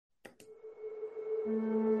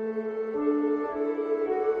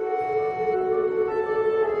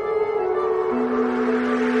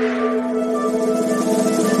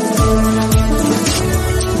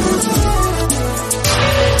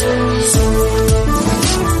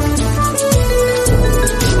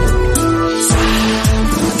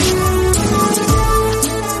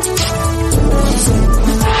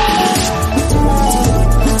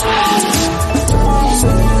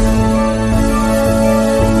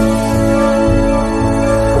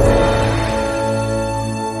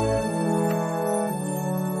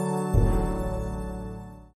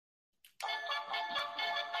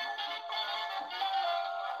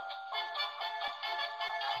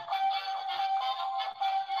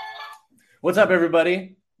What's up,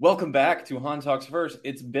 everybody? Welcome back to Han Talks First.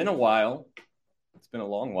 It's been a while. It's been a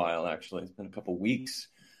long while, actually. It's been a couple weeks.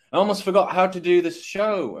 I almost forgot how to do this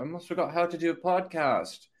show. I almost forgot how to do a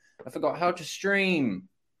podcast. I forgot how to stream.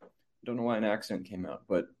 I don't know why an accent came out,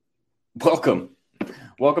 but welcome.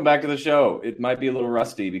 Welcome back to the show. It might be a little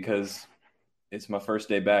rusty because it's my first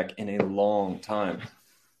day back in a long time.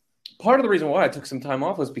 Part of the reason why I took some time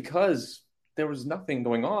off was because there was nothing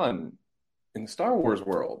going on in the Star Wars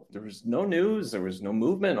world. There was no news. There was no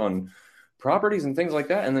movement on properties and things like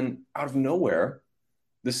that. And then out of nowhere,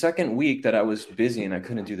 the second week that I was busy and I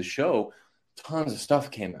couldn't do the show, tons of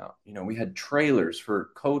stuff came out. You know, we had trailers for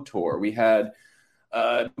KOTOR. We had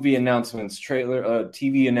movie announcements,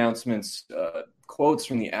 TV announcements, quotes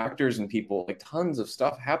from the actors and people, like tons of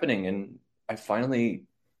stuff happening. And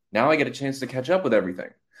now I get a chance to catch up with everything.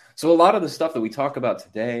 So a lot of the stuff that we talk about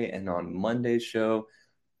today and on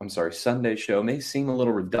Sunday's show may seem a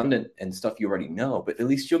little redundant and stuff you already know, but at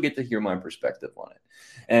least you'll get to hear my perspective on it.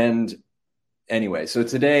 And anyway, so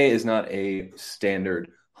today is not a standard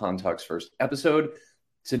Han Talks First episode.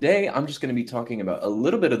 Today, I'm just going to be talking about a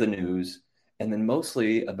little bit of the news and then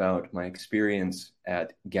mostly about my experience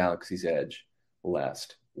at Galaxy's Edge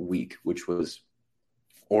last week,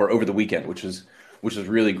 over the weekend, which was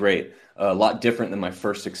really great. A lot different than my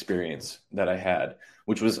first experience that I had,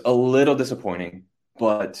 which was a little disappointing.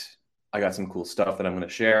 But I got some cool stuff that I'm going to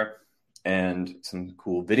share and some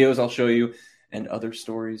cool videos I'll show you and other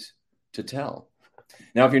stories to tell.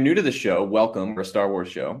 Now, if you're new to the show, welcome. We're a Star Wars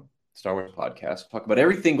show, Star Wars podcast. Talk about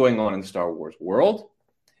everything going on in the Star Wars world.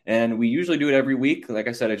 And we usually do it every week. Like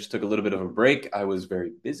I said, I just took a little bit of a break. I was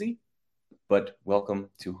very busy. But welcome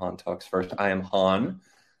to Han Talks First. I am Han,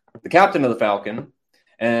 the captain of the Falcon.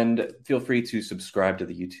 And feel free to subscribe to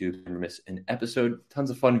the YouTube and never miss an episode.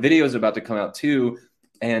 Tons of fun videos about to come out too.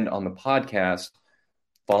 And on the podcast,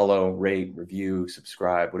 follow, rate, review,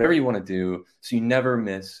 subscribe, whatever you want to do so you never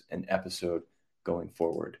miss an episode going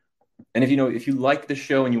forward. And if you like the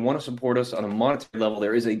show and you want to support us on a monetary level,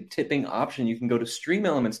 there is a tipping option. You can go to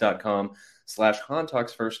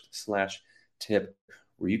streamelements.com/HanTalksFirst/tip,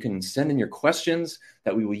 where you can send in your questions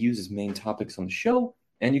that we will use as main topics on the show,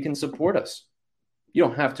 and you can support us. You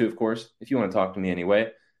don't have to, of course. If you want to talk to me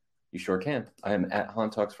anyway, you sure can. I am at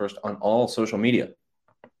Han Talks First on all social media.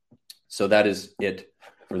 So that is it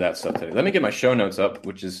for that stuff today. Let me get my show notes up,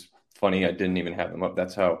 which is funny. I didn't even have them up.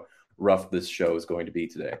 That's how rough this show is going to be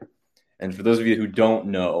today. And for those of you who don't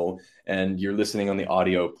know, and you're listening on the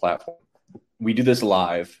audio platform, we do this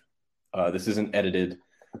live. This isn't edited,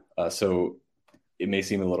 so it may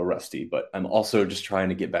seem a little rusty, but I'm also just trying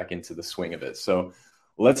to get back into the swing of it. So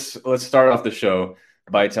let's start off the show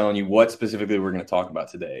by telling you what specifically we're going to talk about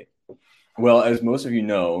today. Well, as most of you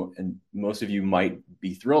know, and most of you might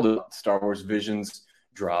be thrilled about, Star Wars Visions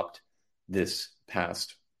dropped this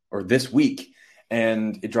week,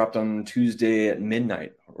 and it dropped on Tuesday at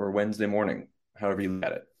midnight or Wednesday morning, however you look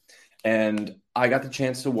at it. And I got the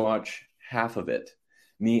chance to watch half of it.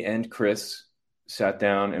 Me and Chris sat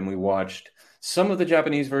down and we watched some of the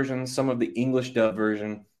Japanese version, some of the English dub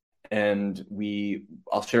version, and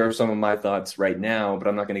I'll share some of my thoughts right now, but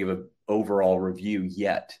I'm not going to give an overall review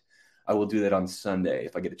yet. I will do that on Sunday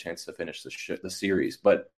if I get a chance to finish the series.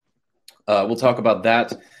 But we'll talk about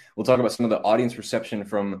that. We'll talk about some of the audience reception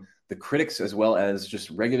from the critics as well as just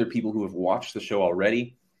regular people who have watched the show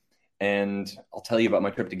already. And I'll tell you about my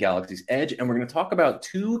trip to Galaxy's Edge. And we're going to talk about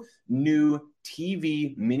 2 new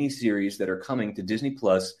TV miniseries that are coming to Disney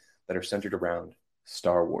Plus that are centered around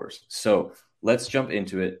Star Wars. So let's jump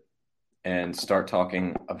into it and start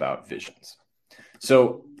talking about Visions.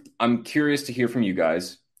 So I'm curious to hear from you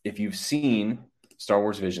guys. If you've seen Star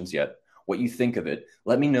Wars Visions yet, what you think of it,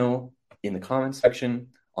 let me know in the comments section,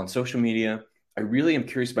 on social media. I really am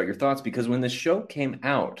curious about your thoughts because when the show came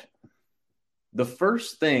out, the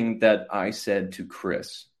first thing that I said to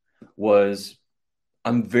Chris was,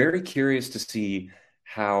 I'm very curious to see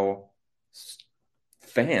how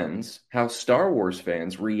fans, how Star Wars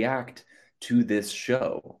fans react to this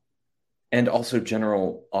show, and also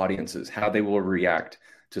general audiences, how they will react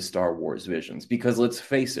to Star Wars Visions. Because let's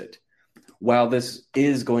face it, while this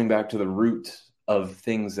is going back to the root of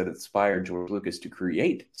things that inspired George Lucas to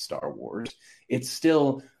create Star Wars, it's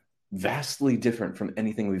still vastly different from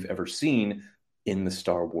anything we've ever seen in the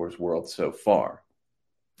Star Wars world so far.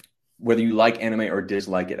 Whether you like anime or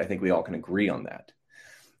dislike it, I think we all can agree on that.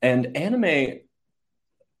 And anime,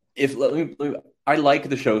 I like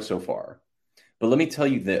the show so far, but let me tell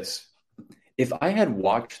you this. If I had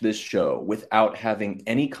watched this show without having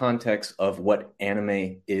any context of what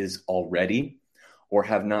anime is already, or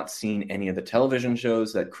have not seen any of the television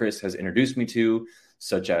shows that Chris has introduced me to,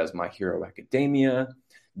 such as My Hero Academia,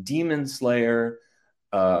 Demon Slayer,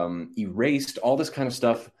 Erased, all this kind of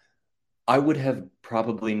stuff, I would have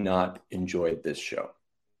probably not enjoyed this show.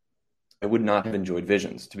 I would not have enjoyed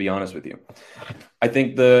Visions, to be honest with you. I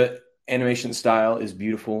think the animation style is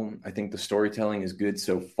beautiful. I think the storytelling is good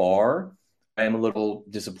so far. I am a little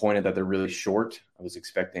disappointed that they're really short. I was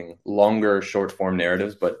expecting longer short form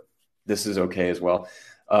narratives, but this is okay as well.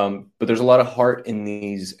 But there's a lot of heart in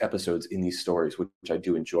these episodes, in these stories, which I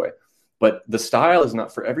do enjoy. But the style is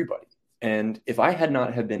not for everybody. And if I had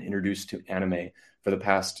not have been introduced to anime for the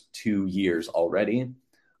past 2 years already,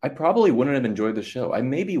 I probably wouldn't have enjoyed the show. I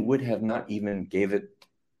maybe would have not even gave it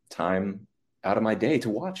time out of my day to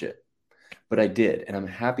watch it. But I did, and I'm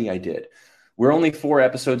happy I did. We're only 4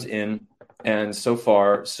 episodes in, and so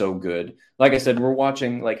far, so good. Like I said, we're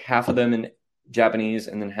watching like half of them in Japanese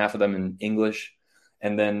and then half of them in English.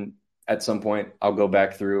 And then at some point, I'll go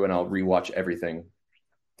back through and I'll rewatch everything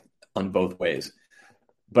on both ways.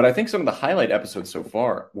 But I think some of the highlight episodes so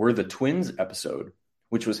far were the twins episode,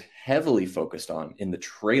 which was heavily focused on in the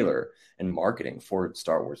trailer and marketing for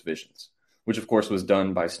Star Wars Visions, which of course was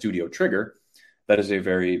done by Studio Trigger. That is a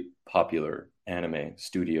very popular anime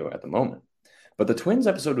studio at the moment. But the twins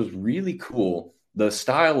episode was really cool. The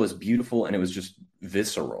style was beautiful and it was just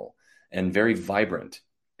visceral and very vibrant.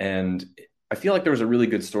 And I feel like there was a really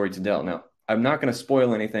good story to tell. Now, I'm not going to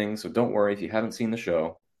spoil anything, so don't worry if you haven't seen the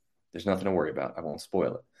show. There's nothing to worry about. I won't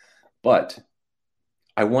spoil it. But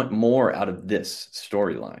I want more out of this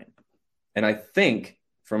storyline. And I think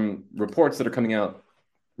from reports that are coming out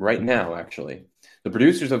right now, actually, the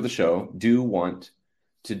producers of the show do want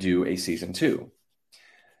to do a season 2.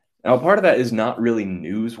 Now, part of that is not really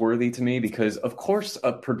newsworthy to me because, of course,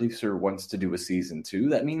 a producer wants to do a season 2.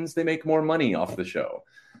 That means they make more money off the show.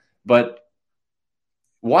 But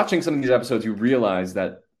watching some of these episodes, you realize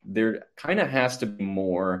that there kind of has to be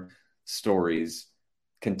more stories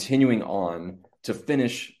continuing on to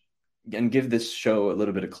finish and give this show a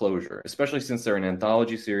little bit of closure, especially since they're an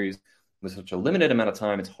anthology series with such a limited amount of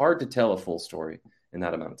time. It's hard to tell a full story in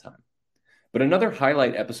that amount of time. But another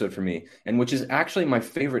highlight episode for me, and which is actually my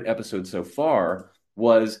favorite episode so far,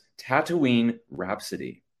 was Tatooine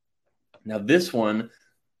Rhapsody. Now, this one,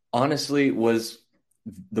 honestly, was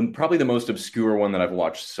probably the most obscure one that I've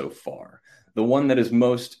watched so far. The one that is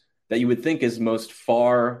most, that you would think is most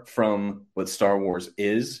far from what Star Wars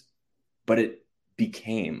is, but it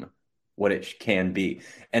became what it can be.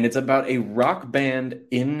 And it's about a rock band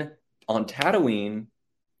on Tatooine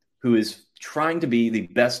who is trying to be the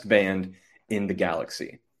best band in the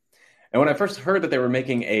galaxy. And when I first heard that they were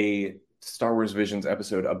making a Star Wars Visions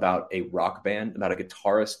episode about a rock band, about a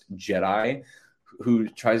guitarist Jedi who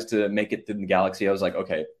tries to make it in the galaxy, I was like,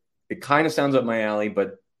 okay, it kind of sounds up my alley,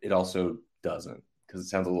 but it also doesn't because it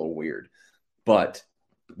sounds a little weird. But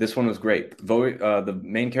this one was great. The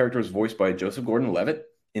main character was voiced by Joseph Gordon-Levitt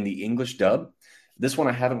in the English dub. This one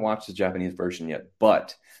I haven't watched the Japanese version yet,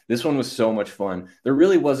 but this one was so much fun. There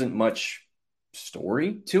really wasn't much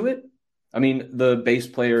story to it. I mean, the bass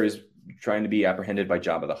player is trying to be apprehended by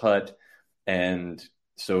Jabba the Hutt, and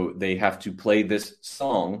so they have to play this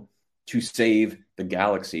song to save the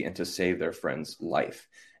galaxy and to save their friend's life.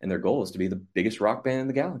 And their goal is to be the biggest rock band in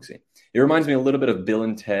the galaxy. It reminds me a little bit of Bill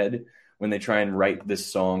and Ted when they try and write this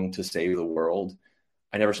song to save the world.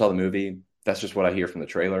 I never saw the movie. That's just what I hear from the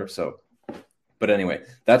trailer. But anyway,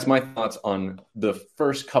 that's my thoughts on the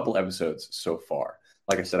first couple episodes so far.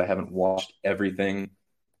 Like I said, I haven't watched everything.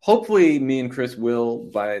 Hopefully me and Chris will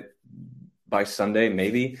by Sunday,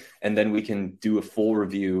 maybe, and then we can do a full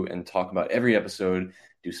review and talk about every episode,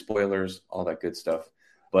 do spoilers, all that good stuff.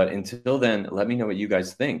 But until then, let me know what you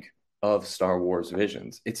guys think of Star Wars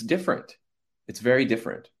Visions. It's different. It's very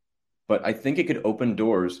different. But I think it could open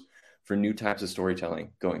doors for new types of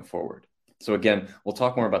storytelling going forward. So again, we'll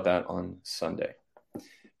talk more about that on Sunday.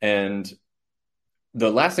 And the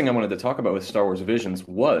last thing I wanted to talk about with Star Wars Visions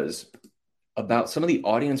was about some of the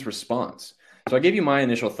audience response. So I gave you my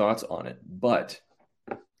initial thoughts on it, but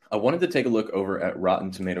I wanted to take a look over at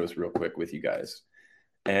Rotten Tomatoes real quick with you guys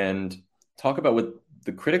and talk about what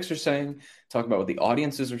the critics are saying, talk about what the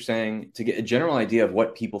audiences are saying to get a general idea of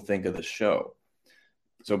what people think of the show.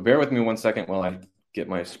 So bear with me 1 second while I get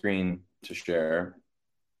my screen to share.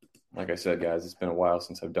 Like I said, guys, it's been a while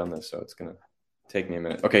since I've done this, so it's going to take me a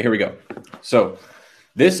minute. Okay, here we go. So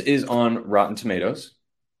this is on Rotten Tomatoes.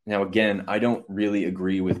 Now, again, I don't really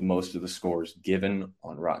agree with most of the scores given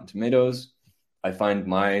on Rotten Tomatoes. I find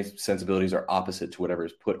my sensibilities are opposite to whatever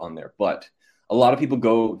is put on there. But a lot of people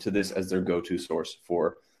go to this as their go-to source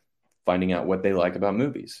for finding out what they like about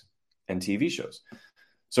movies and TV shows.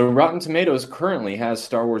 So Rotten Tomatoes currently has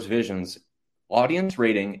Star Wars Visions audience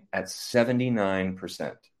rating at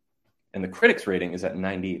 79%. And the critics rating is at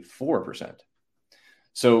 94%.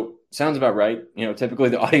 So sounds about right. You know, typically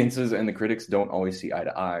the audiences and the critics don't always see eye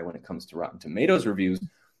to eye when it comes to Rotten Tomatoes reviews,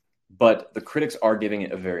 but the critics are giving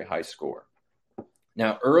it a very high score.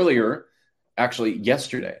 Now, earlier, actually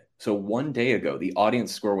yesterday, so 1 day ago, the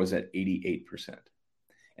audience score was at 88%.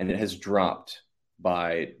 And it has dropped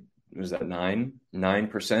by, was that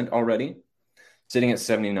 9% already, sitting at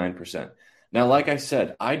 79%. Now, like I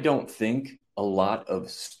said, I don't think a lot of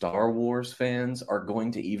Star Wars fans are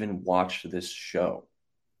going to even watch this show.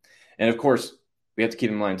 And of course, we have to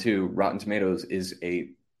keep in mind too, Rotten Tomatoes is a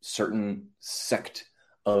certain sect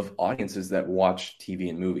of audiences that watch TV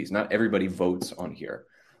and movies. Not everybody votes on here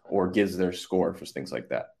or gives their score for things like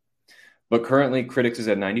that. But currently, critics is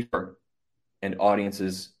at 94 and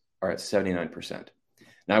audiences are at 79%.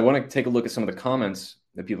 Now, I want to take a look at some of the comments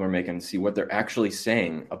that people are making and see what they're actually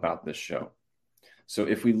saying about this show. So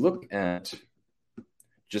if we look at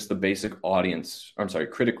just the basic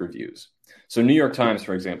critic reviews. So New York Times,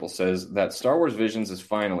 for example, says that Star Wars Visions is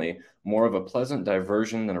finally more of a pleasant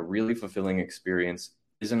diversion than a really fulfilling experience,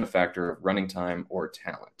 isn't a factor of running time or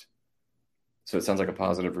talent. So it sounds like a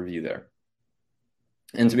positive review there.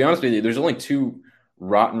 And to be honest with you, there's only 2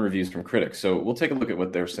 rotten reviews from critics. So we'll take a look at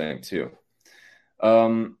what they're saying too.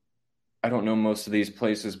 I don't know most of these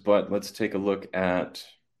places, but let's take a look at,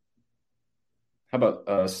 how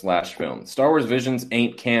about Slash Film? Star Wars Visions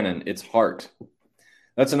ain't canon, it's heart.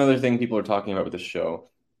 That's another thing people are talking about with this show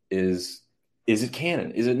is it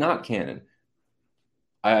canon? Is it not canon?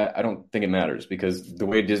 I don't think it matters because the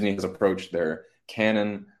way Disney has approached their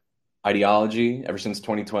canon ideology ever since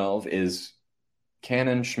 2012 is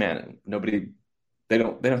canon schmanon. They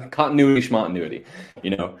don't continuity schmontinuity,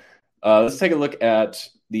 you know. Let's take a look at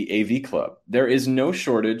the AV Club. There is no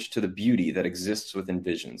shortage to the beauty that exists within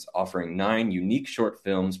Visions, offering 9 unique short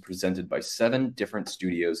films presented by 7 different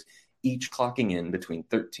studios, each clocking in between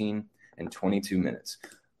 13 and 22 minutes.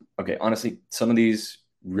 Okay, honestly, some of these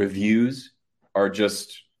reviews are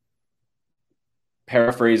just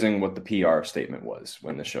paraphrasing what the PR statement was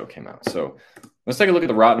when the show came out. So let's take a look at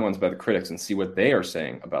the rotten ones by the critics and see what they are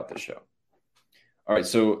saying about the show. All right,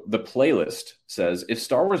 so the playlist says, if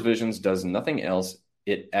Star Wars Visions does nothing else,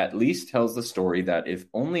 it at least tells the story that, if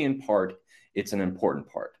only in part, it's an important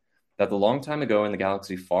part. That the long time ago in the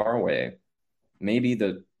galaxy far away, maybe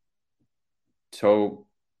the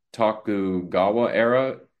Tokugawa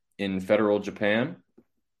era in feudal Japan.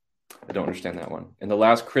 I don't understand that one. And the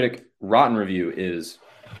last critic rotten review is,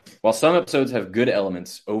 while some episodes have good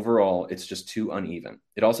elements, overall, it's just too uneven.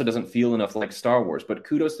 It also doesn't feel enough like Star Wars, but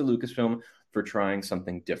kudos to Lucasfilm for trying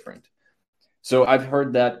something different. So I've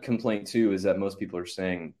heard that complaint too, is that most people are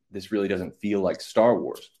saying this really doesn't feel like Star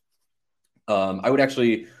Wars. I would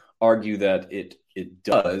actually argue that it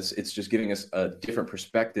does. It's just giving us a different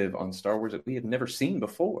perspective on Star Wars that we had never seen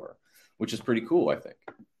before, which is pretty cool, I think.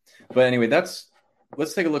 But anyway, let's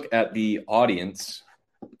take a look at the audience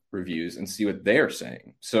reviews and see what they're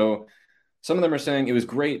saying. So some of them are saying it was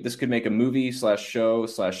great. This could make a movie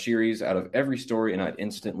 /show/series out of every story, and I'd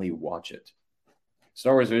instantly watch it.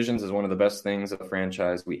 Star Wars Visions is one of the best things of the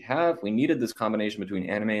franchise we have. We needed this combination between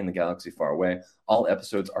anime and the galaxy far away. All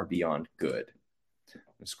episodes are beyond good.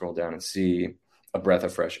 Let's scroll down and see A Breath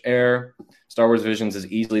of Fresh Air. Star Wars Visions is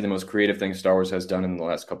easily the most creative thing Star Wars has done in the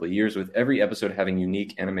last couple of years, with every episode having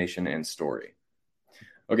unique animation and story.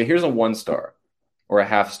 Okay, here's a 1 star, or a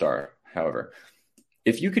half star, however.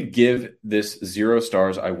 If you could give this 0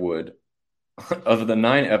 stars, I would. Of the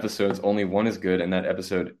 9 episodes, only 1 is good, and that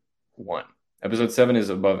episode 1. Episode 7 is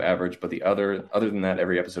above average, but the other than that,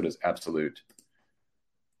 every episode is absolute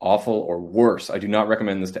awful or worse. I do not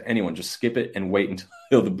recommend this to anyone. Just skip it and wait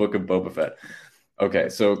until the Book of Boba Fett. Okay,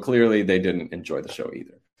 so clearly they didn't enjoy the show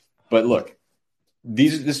either. But look,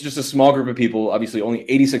 this is just a small group of people. Obviously, only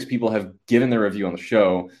 86 people have given their review on the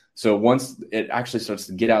show. So once it actually starts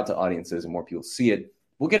to get out to audiences and more people see it,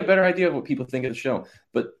 we'll get a better idea of what people think of the show.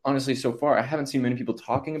 But honestly, so far, I haven't seen many people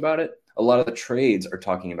talking about it. A lot of the trades are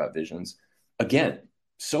talking about Visions. Again,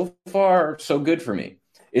 so far, so good for me.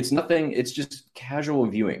 It's nothing, it's just casual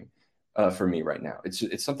viewing for me right now.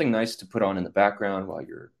 It's something nice to put on in the background while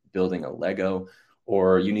you're building a Lego,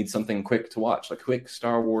 or you need something quick to watch, like a quick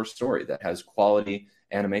Star Wars story that has quality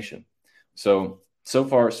animation. So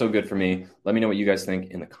far, so good for me. Let me know what you guys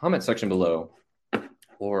think in the comment section below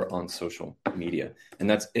or on social media. And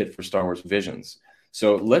that's it for Star Wars Visions.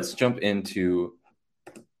 So let's jump into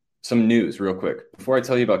some news real quick. Before I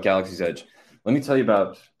tell you about Galaxy's Edge, let me tell you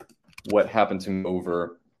about what happened to me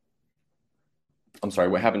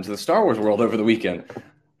what happened to the Star Wars world over the weekend.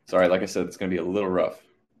 Sorry, like I said, it's going to be a little rough.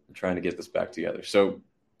 I'm trying to get this back together. So,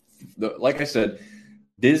 like I said,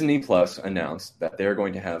 Disney Plus announced that they're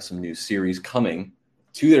going to have some new series coming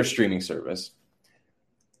to their streaming service.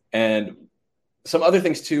 And some other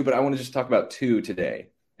things too, but I want to just talk about two today.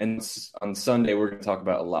 And on Sunday, we're going to talk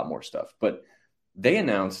about a lot more stuff. But they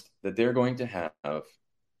announced that they're going to have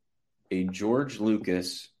a George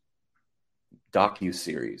Lucas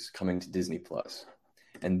docu-series coming to Disney Plus.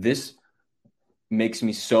 And this makes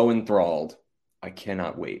me so enthralled. I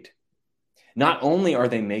cannot wait. Not only are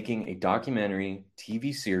they making a documentary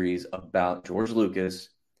TV series about George Lucas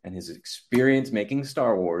and his experience making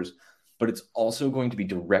Star Wars, but it's also going to be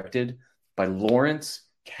directed by Lawrence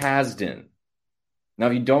Kasdan. Now,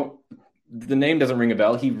 the name doesn't ring a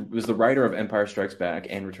bell. He was the writer of Empire Strikes Back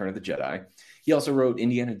and Return of the Jedi. He also wrote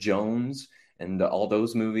Indiana Jones and all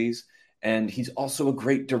those movies. And he's also a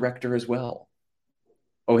great director as well.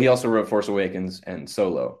 Oh, he also wrote Force Awakens and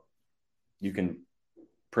Solo. You can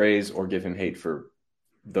praise or give him hate for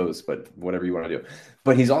those, but whatever you want to do.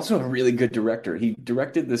 But he's also a really good director. He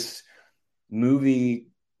directed this movie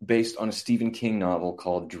based on a Stephen King novel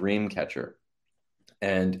called Dreamcatcher.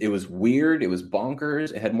 And it was weird. It was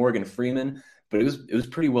bonkers. It had Morgan Freeman, but it was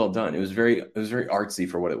pretty well done. It was very artsy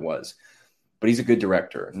for what it was. But he's a good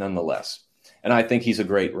director nonetheless. And I think he's a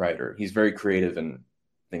great writer. He's very creative and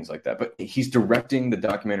things like that. But he's directing the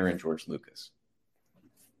documentary on George Lucas.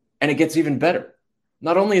 And it gets even better.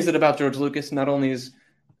 Not only is it about George Lucas, not only is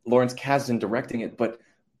Lawrence Kasdan directing it, but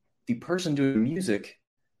the person doing music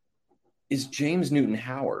is James Newton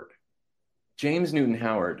Howard. James Newton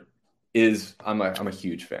Howard is, I'm a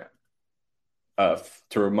huge fan.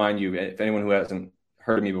 To remind you, if anyone who hasn't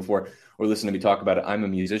heard of me before or listened to me talk about it, I'm a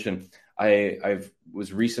musician. I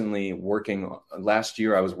was recently last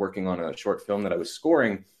year I was working on a short film that I was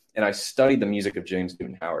scoring, and I studied the music of James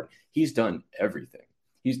Newton Howard. He's done everything.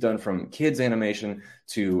 He's done from kids animation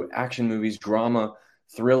to action movies, drama,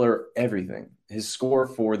 thriller, everything. His score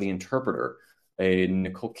for The Interpreter, a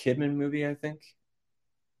Nicole Kidman movie, I think.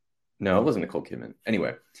 No, it wasn't Nicole Kidman.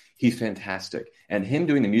 Anyway, he's fantastic. And him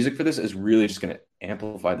doing the music for this is really just going to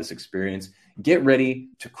amplify this experience. Get ready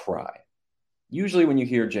to cry. Usually when you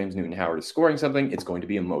hear James Newton Howard is scoring something, it's going to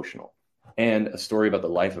be emotional. And a story about the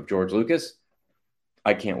life of George Lucas,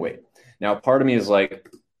 I can't wait. Now, part of me is like,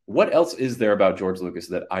 what else is there about George Lucas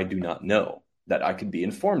that I do not know that I could be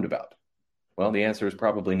informed about? Well, the answer is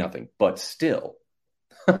probably nothing. But still,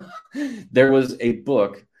 there was a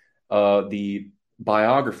book, the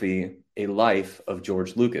biography, A Life of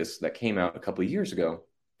George Lucas, that came out a couple of years ago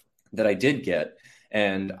that I did get.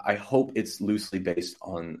 And I hope it's loosely based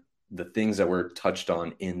on the things that were touched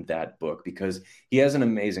on in that book, because he has an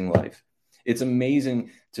amazing life. It's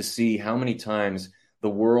amazing to see how many times the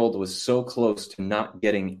world was so close to not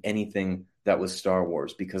getting anything that was Star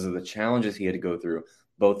Wars because of the challenges he had to go through,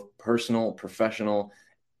 both personal, professional,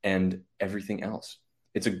 and everything else.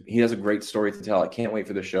 He has a great story to tell. I can't wait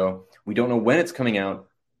for the show. We don't know when it's coming out,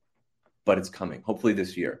 but it's coming, hopefully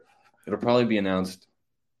this year. It'll probably be announced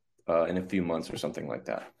in a few months or something like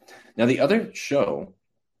that. Now, the other show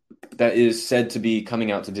that is said to be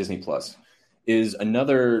coming out to Disney Plus is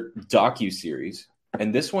another docu-series,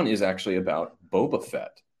 and this one is actually about Boba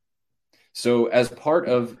Fett. So as part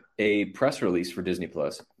of a press release for Disney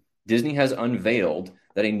Plus, Disney has unveiled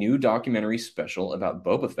that a new documentary special about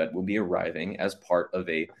Boba Fett will be arriving as part of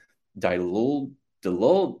a deluge? I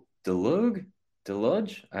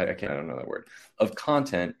don't know that word, of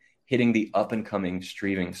content hitting the up-and-coming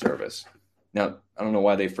streaming service. Now, I don't know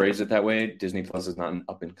why they phrased it that way. Disney Plus is not an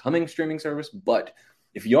up-and-coming streaming service, but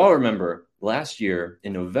if y'all remember, last year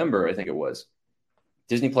in November, I think it was,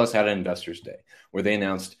 Disney Plus had an Investors Day where they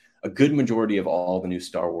announced a good majority of all the new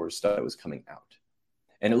Star Wars stuff that was coming out.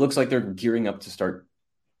 And it looks like they're gearing up to start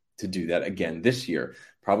to do that again this year,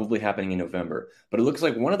 probably happening in November. But it looks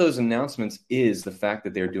like one of those announcements is the fact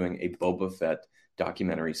that they're doing a Boba Fett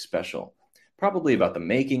documentary special. probably about the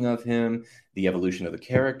making of him, the evolution of the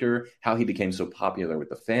character, how he became so popular with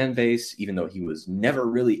the fan base, even though he was never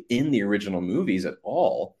really in the original movies at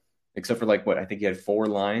all, except for like what I think he had 4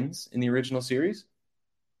 lines in the original series,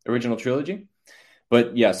 original trilogy.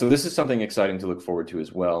 But yeah, so this is something exciting to look forward to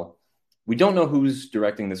as well. We don't know who's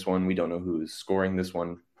directing this one. We don't know who's scoring this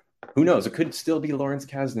one. Who knows? It could still be Lawrence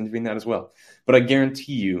Kasdan doing that as well. But I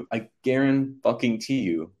guarantee you,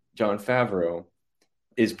 Jon Favreau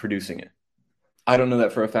is producing it. I don't know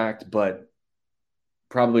that for a fact, but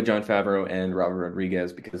probably Jon Favreau and Robert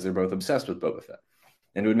Rodriguez, because they're both obsessed with Boba Fett.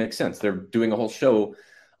 And it would make sense. They're doing a whole show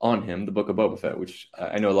on him, the Book of Boba Fett, which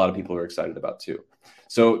I know a lot of people are excited about too.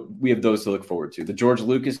 So we have those to look forward to. The George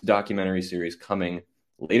Lucas documentary series coming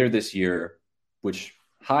later this year, which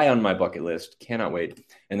high on my bucket list, cannot wait.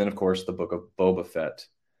 And then, of course, the Book of Boba Fett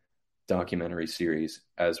documentary series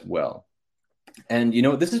as well. And, you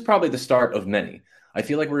know, this is probably the start of many. I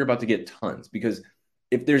feel like we're about to get tons, because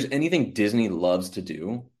if there's anything Disney loves to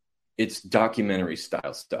do, it's documentary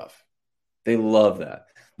style stuff. They love that.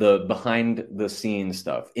 The behind the scenes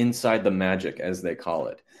stuff, inside the magic, as they call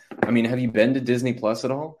it. I mean, have you been to Disney Plus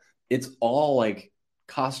at all? It's all like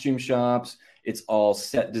costume shops. It's all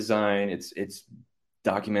set design. It's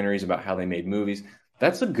documentaries about how they made movies.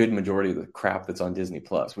 That's a good majority of the crap that's on Disney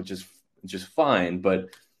Plus, which is just fine.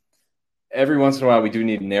 But every once in a while, we do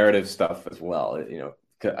need narrative stuff as well. You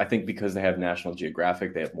know, I think because they have National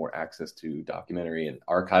Geographic, they have more access to documentary and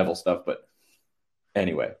archival stuff. But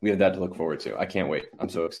anyway, we have that to look forward to. I can't wait. I'm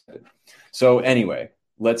so excited. So anyway,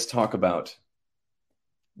 let's talk about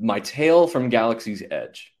my tale from Galaxy's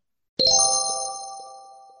Edge.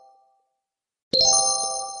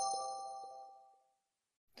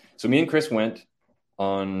 So me and Chris went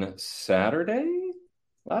on Saturday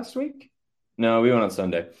last week. No, we went on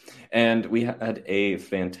Sunday, and we had a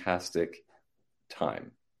fantastic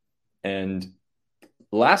time. And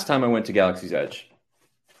last time I went to Galaxy's Edge,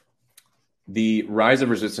 the Rise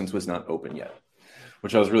of Resistance was not open yet,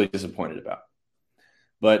 which I was really disappointed about.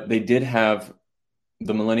 But they did have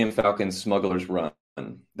the Millennium Falcon Smuggler's Run.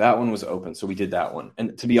 That one was open, so we did that one.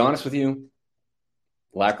 And to be honest with you,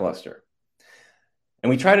 lackluster. And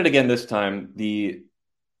we tried it again this time, the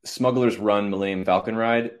Smuggler's Run Millennium Falcon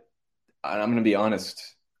ride. And I'm going to be honest,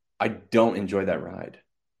 I don't enjoy that ride.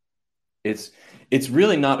 It's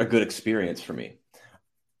really not a good experience for me.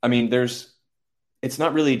 I mean, it's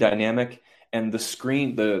not really dynamic, and the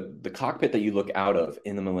screen, the cockpit that you look out of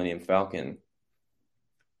in the Millennium Falcon,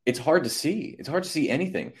 it's hard to see. It's hard to see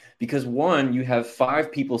anything because, one, you have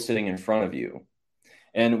 5 people sitting in front of you.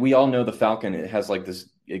 And we all know the Falcon, it has like this,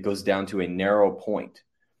 it goes down to a narrow point.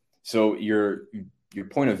 So your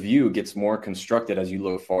point of view gets more constructed as you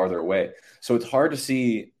look farther away. So it's hard to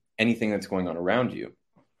see anything that's going on around you.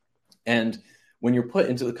 And when you're put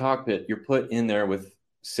into the cockpit, you're put in there with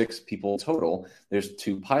 6 people total. There's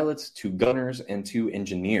 2 pilots, 2 gunners, and 2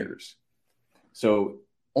 engineers. So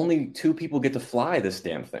only 2 people get to fly this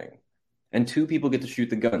damn thing. And 2 people get to shoot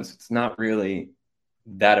the guns. It's not really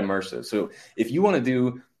that immersive. So if you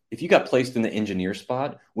got placed in the engineer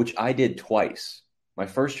spot, which I did twice, my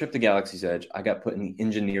first trip to Galaxy's Edge, I got put in the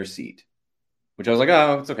engineer seat, which I was like,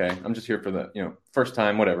 oh, it's okay. I'm just here for the, first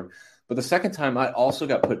time, whatever. But the second time, I also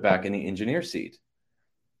got put back in the engineer seat.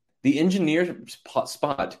 The engineer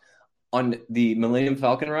spot on the Millennium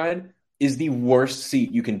Falcon ride is the worst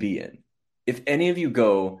seat you can be in. If any of you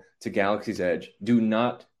go to Galaxy's Edge, do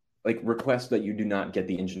not request that you do not get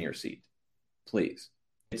the engineer seat. Please.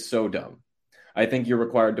 It's so dumb. I think you're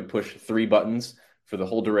required to push 3 buttons for the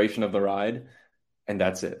whole duration of the ride, and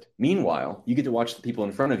that's it. Meanwhile, you get to watch the people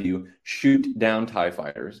in front of you shoot down TIE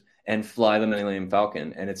fighters and fly the Millennium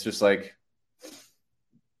Falcon, and it's just like,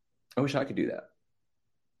 I wish I could do that.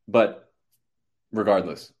 But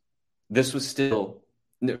regardless, this was still,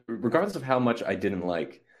 regardless of how much I didn't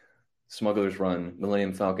like Smuggler's Run,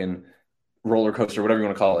 Millennium Falcon, roller coaster, whatever you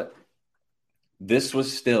want to call it, this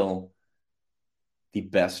was still the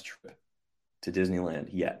best trip to Disneyland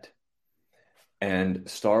yet. And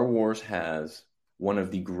Star Wars has one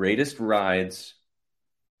of the greatest rides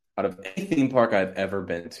out of any theme park I've ever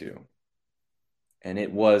been to. And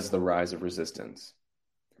it was the Rise of Resistance.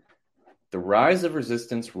 The Rise of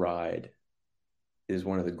Resistance ride is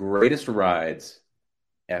one of the greatest rides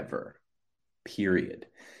ever, period.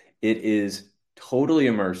 It is totally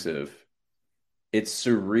immersive. It's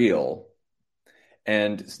surreal.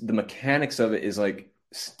 And the mechanics of it is like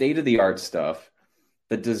state-of-the-art stuff.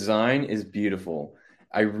 The design is beautiful.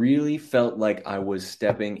 I really felt like I was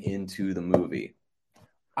stepping into the movie.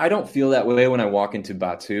 I don't feel that way when I walk into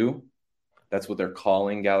Batuu. That's what they're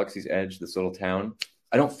calling Galaxy's Edge, this little town.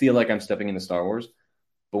 I don't feel like I'm stepping into Star Wars.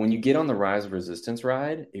 But when you get on the Rise of Resistance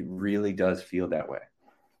ride, it really does feel that way.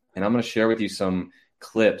 And I'm going to share with you some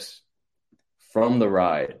clips from the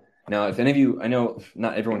ride. Now, if any of you, I know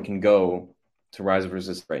not everyone can go to Rise of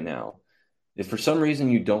Resistance right now. If for some reason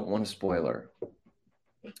you don't want a spoiler,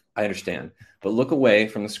 I understand. But look away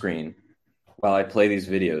from the screen while I play these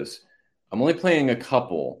videos. I'm only playing a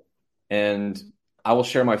couple, and I will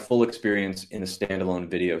share my full experience in a standalone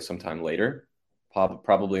video sometime later,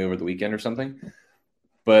 probably over the weekend or something.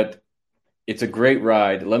 But it's a great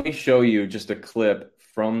ride. Let me show you just a clip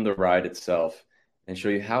from the ride itself and show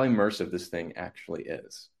you how immersive this thing actually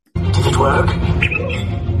is. Did it work?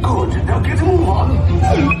 Good. Now get a move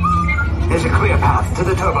on. There's a clear path to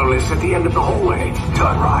the turbo lifts at the end of the hallway.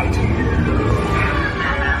 Turn right.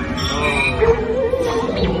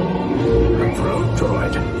 Road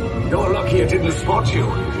droid. You're lucky it didn't spot you.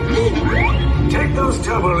 Take those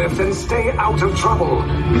turbo lifts and stay out of trouble.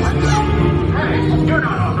 Hey, you're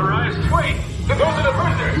not authorized. Wait, those are the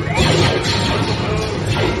prisoners.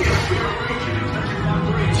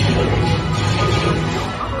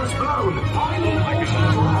 Cover's blown.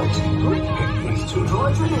 These two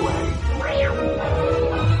droids anyway.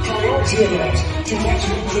 Priority alert.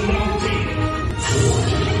 Detection DMZ.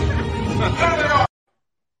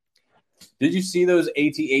 Did you see those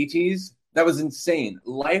AT-ATs? That was insane.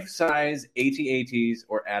 Life-size AT-ATs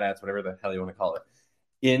or AT-ATs, whatever the hell you want to call it,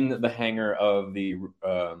 in the hangar of the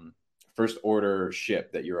First Order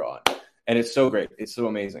ship that you're on. And it's so great. It's so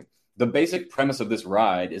amazing. The basic premise of this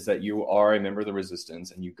ride is that you are a member of the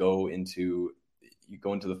Resistance and you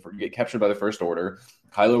get captured by the First Order.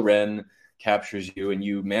 Kylo Ren captures you and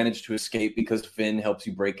you manage to escape because Finn helps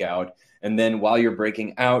you break out. And then while you're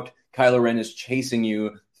breaking out, Kylo Ren is chasing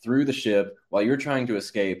you through the ship while you're trying to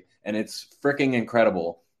escape. And it's freaking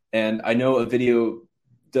incredible. And I know a video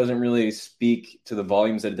doesn't really speak to the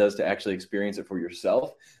volumes that it does to actually experience it for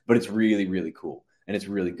yourself, but it's really, really cool. And it's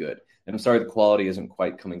really good. And I'm sorry the quality isn't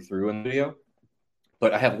quite coming through in the video,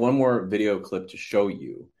 but I have one more video clip to show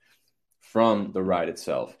you from the ride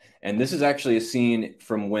itself. And this is actually a scene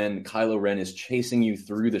from when Kylo Ren is chasing you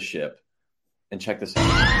through the ship. And check this out.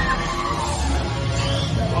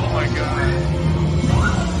 Oh my God.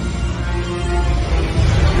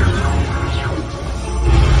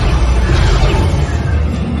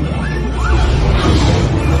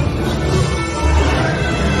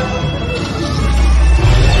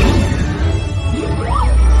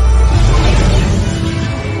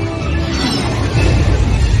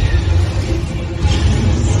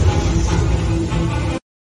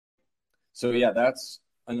 So yeah, that's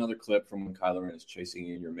another clip from when Kylo Ren is chasing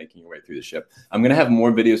you and you're making your way through the ship. I'm going to have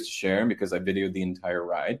more videos to share because I videoed the entire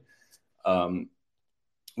ride,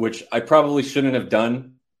 which I probably shouldn't have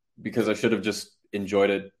done because I should have just enjoyed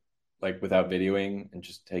it like without videoing and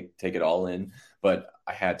just take it all in. But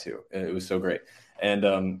I had to. It was so great. And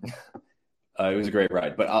it was a great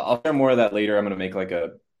ride. But I'll share more of that later. I'm going to make like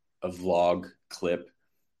a vlog clip,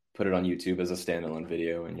 put it on YouTube as a standalone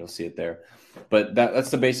video, and you'll see it there. But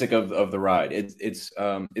that's the basic of the ride. It's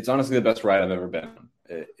honestly the best ride I've ever been on.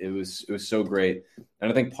 It was so great,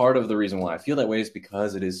 and I think part of the reason why I feel that way is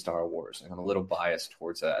because it is Star Wars, and I'm a little biased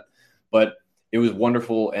towards that. But it was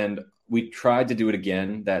wonderful, and we tried to do it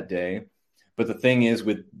again that day. But the thing is,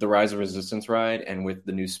 with the Rise of Resistance ride and with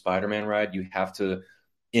the new Spider-Man ride, you have to,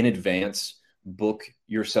 in advance, book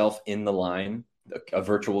yourself in the line, a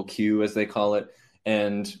virtual queue, as they call it,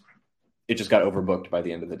 and it just got overbooked by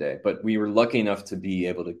the end of the day. But we were lucky enough to be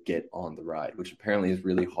able to get on the ride, which apparently is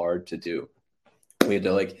really hard to do. We had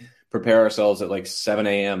to like prepare ourselves at like 7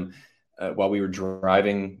 a.m. While we were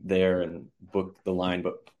driving there and book the line.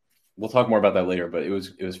 But we'll talk more about that later. But it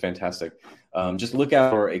was fantastic. Just look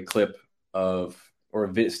out for a clip of or a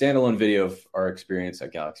standalone video of our experience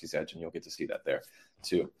at Galaxy's Edge, and you'll get to see that there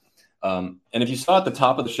too. And if you saw at the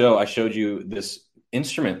top of the show, I showed you this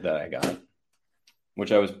instrument that I got,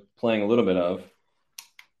 which I was playing a little bit of.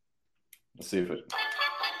 Let's see if it...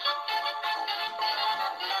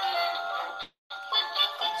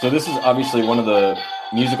 So this is obviously one of the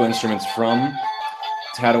musical instruments from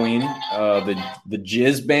Tatooine, the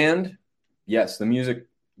Jizz Band. Yes, the music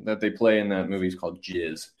that they play in that movie is called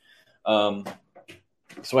Jizz.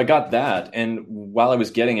 So I got that, and while I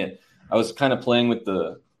was getting it, I was kind of playing with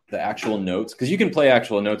the actual notes, because you can play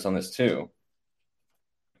actual notes on this too.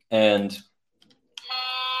 And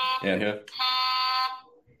yeah, here.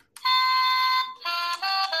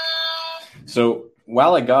 So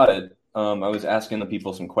while I got it, I was asking the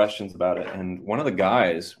people some questions about it, and one of the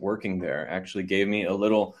guys working there actually gave me a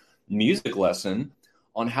little music lesson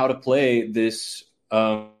on how to play this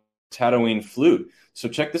Tatooine flute. So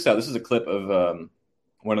check this out. This is a clip of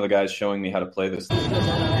one of the guys showing me how to play this. So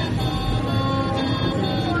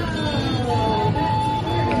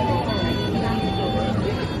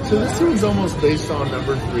this one's almost based on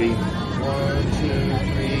number 3. 1, 2,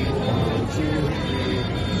 3, 1, 2, 3.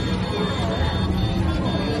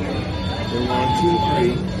 1, 2, 3.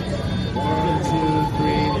 1, 2,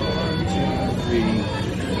 3. 1, 2, 3.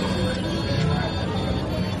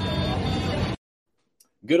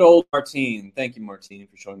 Good old Martine. Thank you, Martine,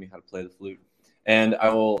 for showing me how to play the flute. And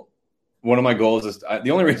one of my goals is, the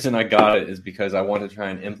only reason I got it is because I want to try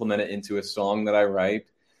and implement it into a song that I write.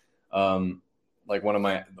 Like one of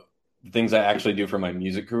my things I actually do for my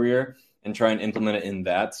music career, and try and implement it in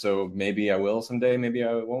that. So maybe I will someday, maybe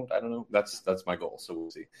I won't. I don't know. That's my goal. So we'll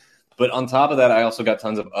see. But on top of that, I also got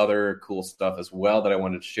tons of other cool stuff as well that I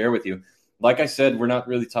wanted to share with you. Like I said, we're not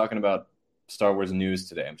really talking about Star Wars news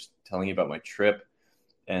today. I'm just telling you about my trip.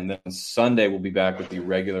 And then Sunday, we'll be back with the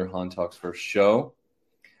regular Han Talks First show.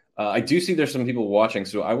 I do see there's some people watching,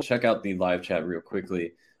 so I will check out the live chat real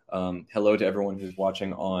quickly. Hello to everyone who's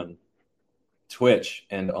watching on Twitch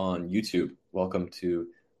and on YouTube. Welcome to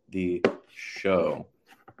the show.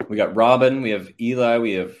 We got Robin, we have Eli,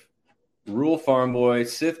 we have Rule Farm Boy,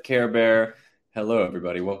 Sith Care Bear. Hello,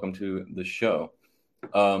 everybody. Welcome to the show.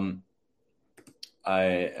 I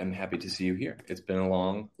am happy to see you here. It's been a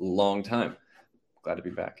long, long time. Glad to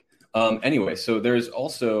be back. Anyway, so there's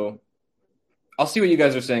also, I'll see what you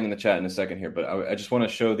guys are saying in the chat in a second here, but I just want to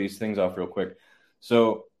show these things off real quick.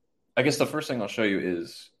 So I guess the first thing I'll show you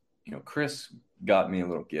is, Chris got me a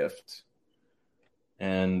little gift,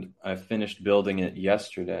 and I finished building it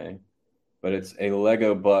yesterday, but it's a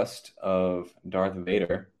Lego bust of Darth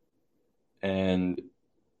Vader, and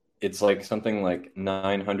it's like something like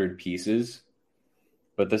 900 pieces,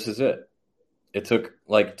 but this is it. It took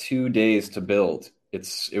like 2 days to build. It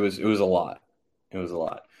was a lot. It was a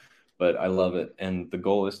lot, but I love it. And the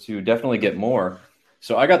goal is to definitely get more.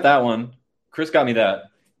 So I got that one. Chris got me that.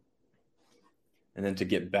 And then to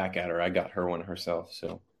get back at her, I got her one herself.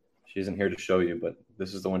 So she isn't here to show you, but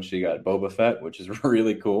this is the one she got, Boba Fett, which is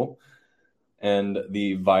really cool. And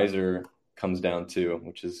the visor comes down too,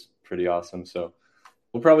 which is pretty awesome. So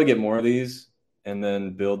we'll probably get more of these and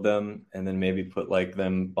then build them and then maybe put like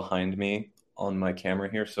them behind me on my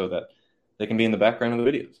camera here so that they can be in the background of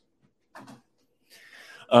the videos.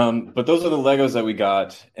 But those are the Legos that we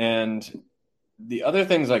got. And the other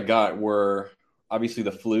things I got were obviously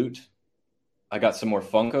the flute. I got some more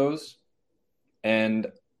Funkos, and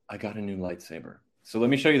I got a new lightsaber. So let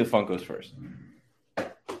me show you the Funkos first.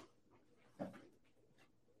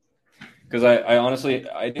 Because I honestly,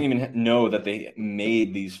 I didn't even know that they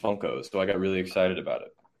made these Funkos, so I got really excited about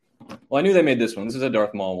it. Well, I knew they made this one. This is a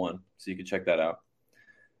Darth Maul one, so you can check that out.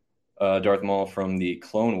 Darth Maul from the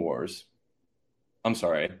Clone Wars. I'm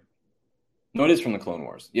sorry. No, it is from the Clone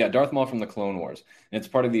Wars. Yeah, Darth Maul from the Clone Wars. And it's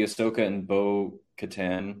part of the Ahsoka and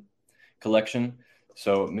Bo-Katan collection.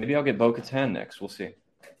 So maybe I'll get Bo-Katan next. We'll see.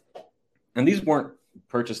 And these weren't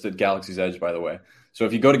purchased at Galaxy's Edge, by the way. So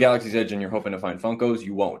if you go to Galaxy's Edge and you're hoping to find Funkos,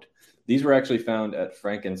 you won't. These were actually found at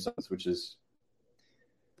Frankenstein's, which is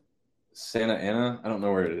Santa Ana. I don't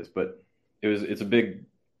know where it is, but it's a big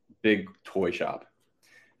toy shop.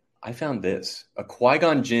 I found this, a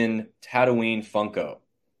Qui-Gon Jinn Tatooine Funko.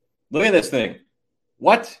 Look at this thing.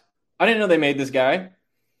 What? I didn't know they made this guy.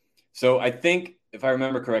 So I think, if I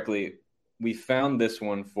remember correctly, we found this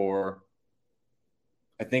one for,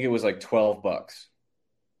 I think it was like $12.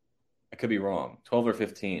 I could be wrong, 12 or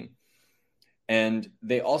 15. And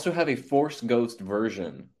they also have a Force Ghost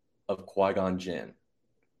version of Qui-Gon Jinn,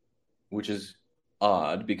 which is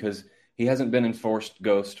odd because he hasn't been in Force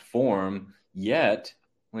Ghost form yet.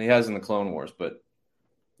 Well, he has in the Clone Wars, but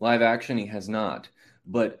live action, he has not.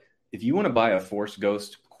 But if you want to buy a Force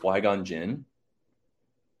Ghost Qui-Gon Jinn,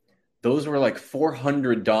 those were like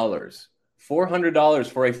 $400. $400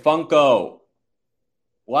 for a Funko.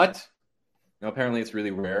 What? Now, apparently it's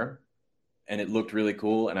really rare, and it looked really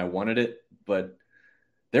cool, and I wanted it, but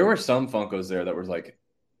there were some Funkos there that was like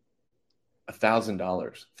 $1,000,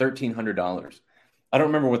 $1,300. I don't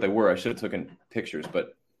remember what they were. I should have taken pictures,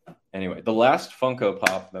 but anyway, the last Funko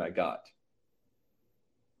Pop that I got,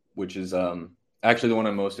 which is actually the one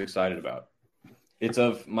I'm most excited about. It's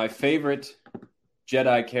of my favorite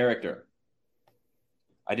Jedi character.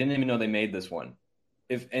 I didn't even know they made this one.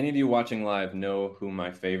 If any of you watching live know who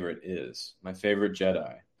my favorite is, my favorite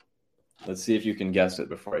Jedi, let's see if you can guess it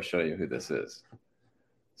before I show you who this is.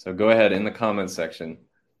 So go ahead in the comments section.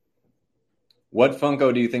 What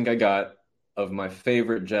Funko do you think I got of my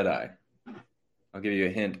favorite Jedi? I'll give you a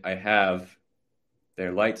hint. I have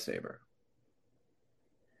their lightsaber.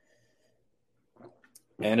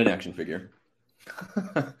 And an action figure.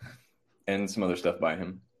 and some other stuff by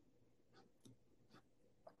him.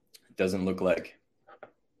 It doesn't look like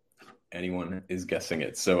anyone is guessing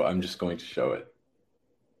it, so I'm just going to show it.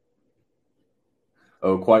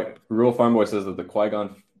 Oh, Rural Farm Boy says that the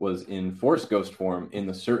Qui-Gon was in Force Ghost form in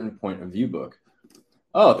the Certain Point of View book.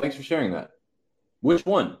 Oh, thanks for sharing that. Which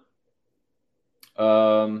one?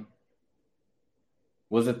 Was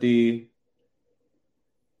it the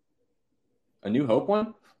A New Hope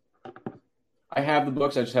one? I have the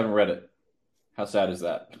books, I just haven't read it. How sad is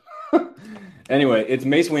that? Anyway, it's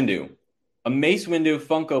Mace Windu. A Mace Windu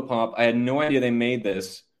Funko Pop. I had no idea they made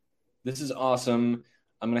this. This is awesome.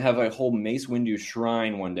 I'm going to have a whole Mace Windu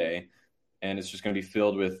shrine one day, and it's just going to be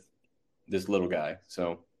filled with this little guy.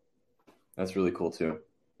 So that's really cool too.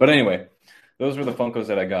 But anyway, those were the Funkos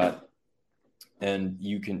that I got, and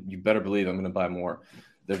you better believe I'm going to buy more.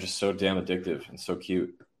 They're just so damn addictive and so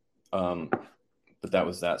cute. But that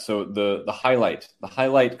was that. So the highlight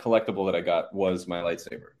collectible that I got was my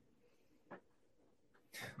lightsaber.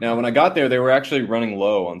 Now, when I got there, they were actually running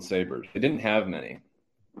low on sabers. They didn't have many,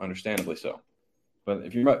 understandably so. But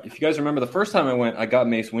if you guys remember, the first time I went, I got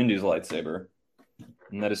Mace Windu's lightsaber,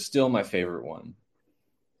 and that is still my favorite one,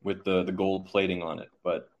 with the gold plating on it.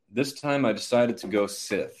 But this time, I decided to go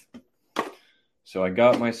Sith. So I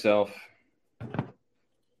got myself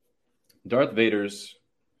Darth Vader's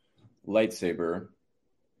lightsaber.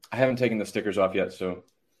 I haven't taken the stickers off yet, so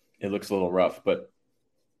it looks a little rough, but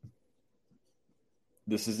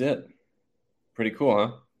this is it. Pretty cool,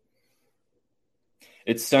 huh?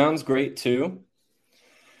 It sounds great too.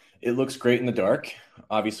 It looks great in the dark.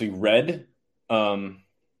 Obviously red,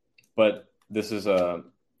 but this is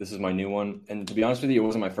my new one. And to be honest with you, it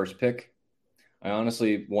wasn't my first pick. I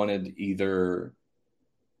honestly wanted either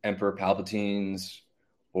Emperor Palpatine's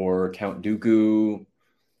or Count Dooku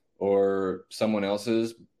or someone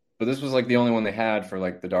else's, but this was like the only one they had for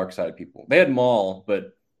like the dark side people. They had Maul,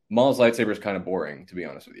 but Maul's lightsaber is kind of boring, to be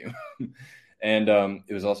honest with you. And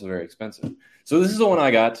it was also very expensive. So this is the one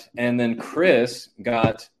I got. And then Chris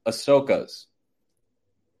got Ahsoka's,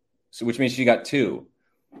 so which means she got two.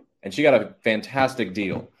 And she got a fantastic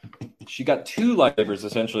deal. She got two lightsabers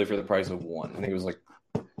essentially for the price of one. I think it was like,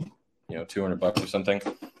 $200 or something.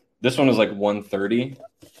 This one was like $130.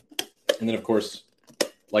 And then, of course,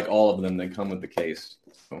 like all of them, they come with the case.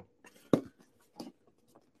 So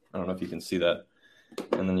I don't know if you can see that.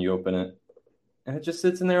 And then you open it, and it just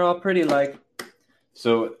sits in there all pretty like.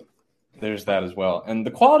 So there's that as well. And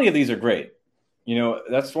the quality of these are great.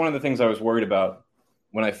 That's one of the things I was worried about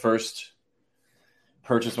when I first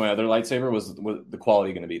purchased my other lightsaber was the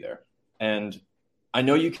quality going to be there. And I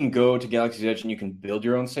know you can go to Galaxy's Edge and you can build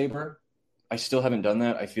your own saber. I still haven't done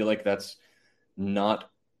that. I feel like it's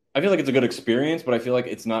a good experience, but I feel like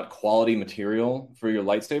it's not quality material for your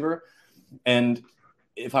lightsaber. And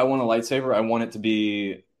if I want a lightsaber, I want it to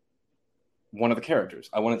be one of the characters.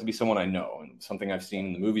 I want it to be someone I know and something I've seen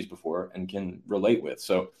in the movies before and can relate with.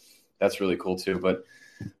 So that's really cool too. But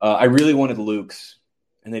I really wanted Luke's,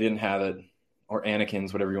 and they didn't have it, or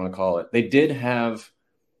Anakin's, whatever you want to call it. They did have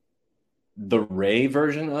the Rey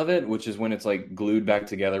version of it, which is when it's like glued back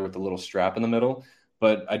together with the little strap in the middle.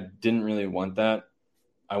 But I didn't really want that.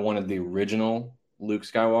 I wanted the original Luke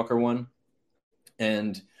Skywalker one.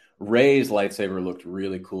 And Rey's lightsaber looked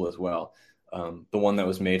really cool as well. The one that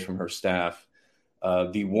was made from her staff.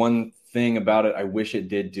 The one thing about it I wish it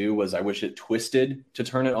did do was I wish it twisted to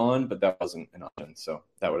turn it on, but that wasn't an option. So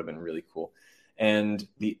that would have been really cool. And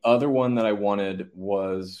the other one that I wanted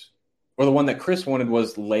or the one that Chris wanted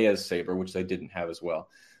was Leia's saber, which they didn't have as well.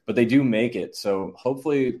 But they do make it. So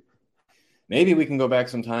hopefully, maybe we can go back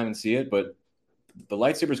sometime and see it. But the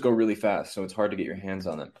lightsabers go really fast, so it's hard to get your hands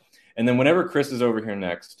on them. And then whenever Chris is over here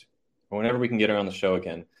next, or whenever we can get her on the show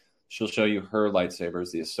again, she'll show you her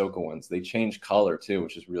lightsabers, the Ahsoka ones. They change color too,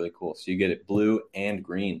 which is really cool. So you get it blue and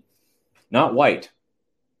green, not white,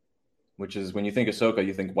 which is when you think Ahsoka,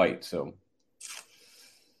 you think white. So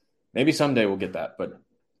maybe someday we'll get that. But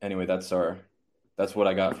anyway, that's what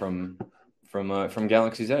I got from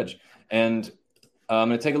Galaxy's Edge. And I'm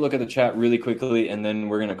going to take a look at the chat really quickly, and then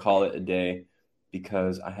we're going to call it a day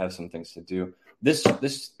because I have some things to do. This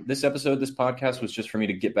episode, this podcast was just for me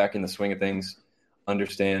to get back in the swing of things,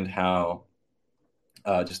 understand how,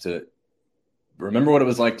 just to remember what it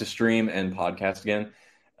was like to stream and podcast again,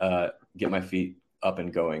 get my feet up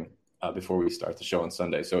and going before we start the show on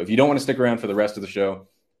Sunday. So if you don't want to stick around for the rest of the show,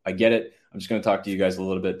 I get it. I'm just going to talk to you guys a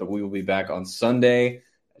little bit, but we will be back on Sunday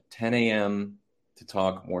at 10 a.m. to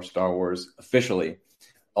talk more Star Wars officially,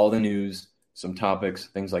 all the news, some topics,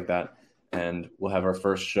 things like that. And we'll have our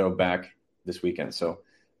first show back this weekend. So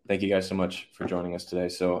thank you guys so much for joining us today.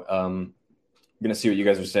 So going to see what you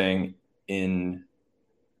guys are saying in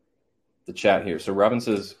the chat here. So Robin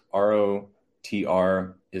says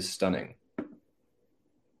ROTR is stunning.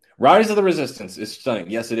 Rise of the Resistance is stunning.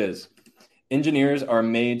 Yes, it is. Engineers are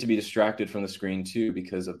made to be distracted from the screen too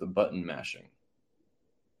because of the button mashing.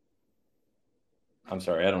 I'm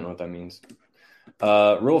sorry, I don't know what that means.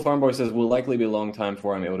 Rural Farm Boy says, will likely be a long time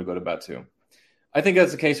before I'm able to go to Batu. I think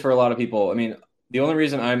that's the case for a lot of people. I mean, the only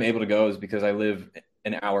reason I'm able to go is because I live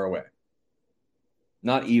an hour away.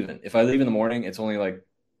 Not even. If I leave in the morning, it's only like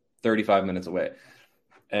 35 minutes away.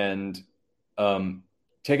 And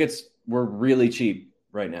tickets were really cheap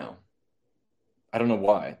right now. I don't know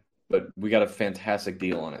why, but we got a fantastic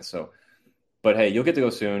deal on it. So, but hey, you'll get to go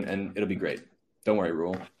soon and it'll be great. Don't worry,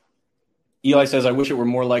 Rule. Eli says, I wish it were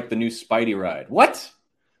more like the new Spidey ride. What?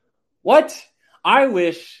 I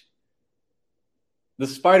wish the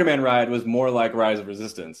Spider-Man ride was more like Rise of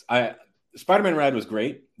Resistance. Spider-Man ride was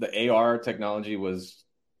great. The AR technology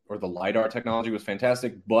or the LiDAR technology was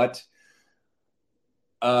fantastic, but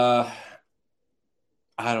I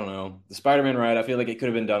don't know. The Spider-Man ride, I feel like it could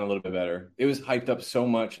have been done a little bit better. It was hyped up so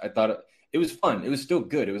much. I thought it was fun. It was still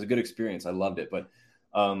good. It was a good experience. I loved it. But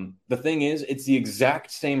the thing is, it's the exact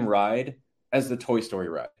same ride as the Toy Story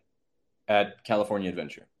ride at California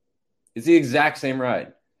Adventure. It's the exact same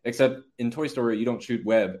ride, except in Toy Story, you don't shoot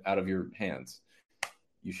web out of your hands.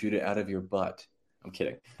 You shoot it out of your butt. I'm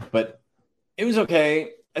kidding. But it was okay.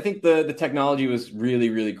 I think the technology was really,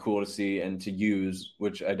 really cool to see and to use,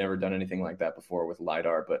 which I'd never done anything like that before with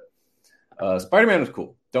LiDAR. But Spider-Man was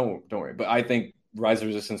cool. Don't worry. But I think Rise of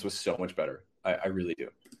Resistance was so much better. I really do.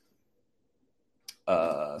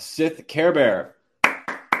 Sith Care Bear.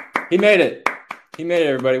 He made it.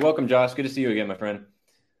 Everybody. Welcome, Josh. Good to see you again, my friend.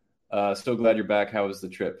 So glad you're back. How was the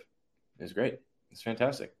trip? It was great. It's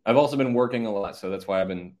fantastic. I've also been working a lot, so that's why I've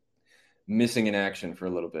been missing in action for a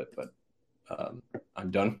little bit. But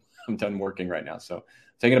I'm done. I'm done working right now, so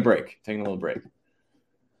taking a little break.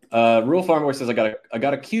 Rural Farm Boy says, I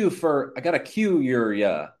got a cue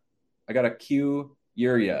Yuria. I got a cue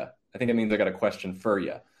Yuria. I think it means I got a question for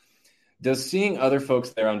ya. Does seeing other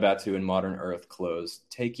folks there on Batu and Modern Earth clothes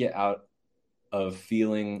take you out of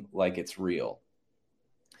feeling like it's real?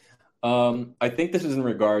 I think this is in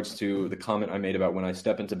regards to the comment I made about when I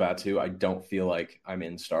step into Batu, I don't feel like I'm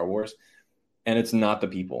in Star Wars, and it's not the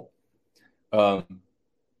people.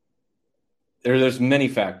 There's many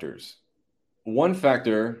factors. One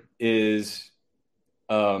factor is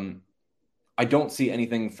I don't see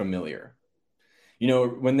anything familiar. You know,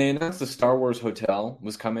 when they announced the Star Wars Hotel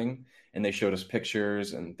was coming and they showed us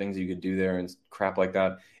pictures and things you could do there and crap like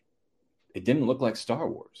that, it didn't look like Star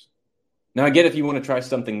Wars. Now, I get if you want to try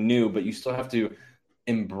something new, but you still have to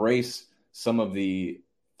embrace some of the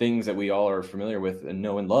things that we all are familiar with and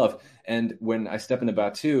know and love. And when I step into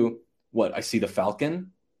Batu, I see the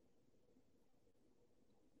Falcon.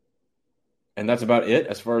 And that's about it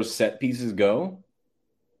as far as set pieces go.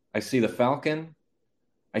 I see the Falcon.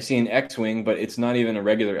 I see an X-Wing, but it's not even a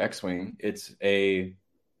regular X-Wing. It's a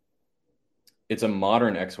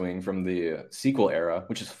modern X-Wing from the sequel era,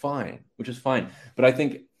 which is fine. But I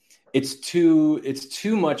think it's too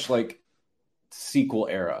much like sequel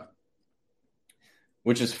era,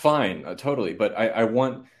 which is fine, totally. But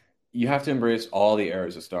you have to embrace all the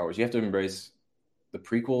eras of Star Wars. You have to embrace the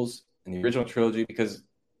prequels and the original trilogy because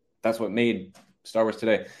that's what made Star Wars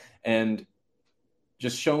today. And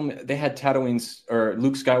just show them, they had Tatooine's or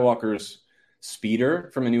Luke Skywalker's speeder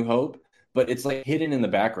from A New Hope, but it's like hidden in the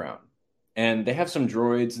background. And they have some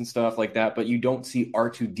droids and stuff like that, but you don't see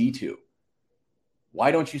R2-D2. Why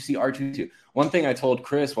don't you see R2-D2? One thing I told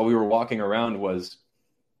Chris while we were walking around was,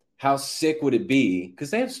 how sick would it be? Because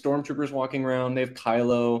they have stormtroopers walking around, they have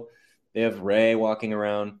Kylo, they have Rey walking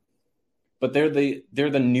around, but they're the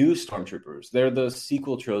new stormtroopers. They're the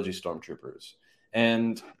sequel trilogy stormtroopers,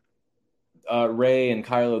 and Rey and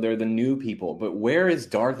Kylo, they're the new people. But where is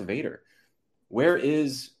Darth Vader? Where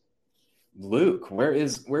is Luke? Where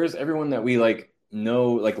is everyone that we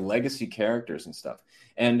know, legacy characters and stuff?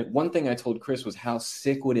 And one thing I told Chris was, how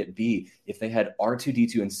sick would it be if they had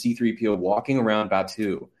R2-D2 and C-3PO walking around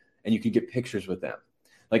Batu and you could get pictures with them?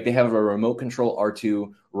 Like they have a remote control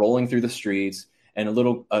R2 rolling through the streets and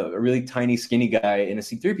a really tiny skinny guy in a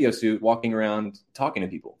C-3PO suit walking around talking to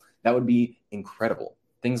people. That would be incredible.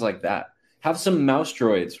 Things like that. Have some mouse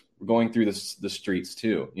droids going through the streets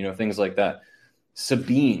too. You know, things like that.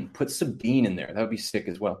 Put Sabine in there. That would be sick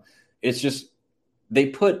as well. It's just, they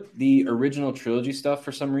put the original trilogy stuff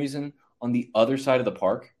for some reason on the other side of the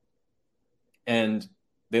park, and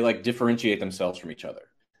they differentiate themselves from each other.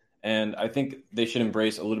 And I think they should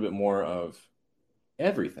embrace a little bit more of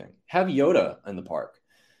everything. Have Yoda in the park.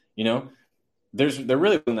 You know, there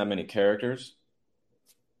really wasn't that many characters.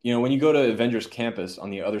 You know, when you go to Avengers Campus on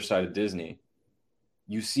the other side of Disney,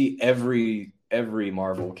 you see every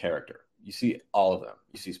Marvel character. You see all of them.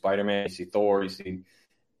 You see Spider-Man, you see Thor, you see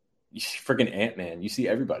freaking Ant-Man. You see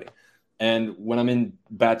everybody. And when I'm in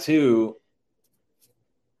Batuu,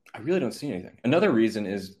 I really don't see anything. Another reason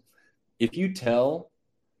is if you tell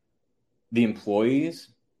the employees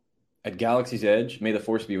at Galaxy's Edge, may the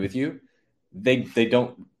force be with you, they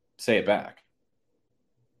don't say it back.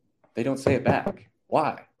 They don't say it back.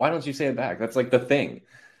 Why? Why don't you say it back? That's like the thing.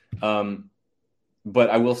 But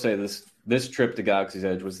I will say this trip to Galaxy's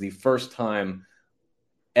Edge was the first time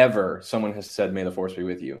ever someone has said, may the force be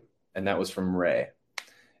with you. And that was from Rey.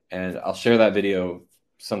 And I'll share that video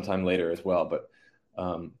sometime later as well. But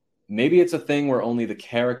maybe it's a thing where only the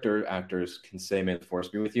character actors can say, may the force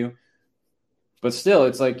be with you. But still,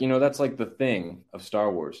 it's like, you know, that's like the thing of Star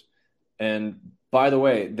Wars. And by the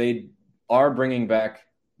way, they are bringing back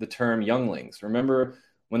the term younglings. Remember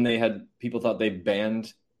when people thought they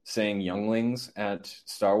banned saying younglings at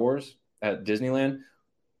Star Wars, at Disneyland?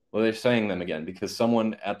 Well, they're saying them again because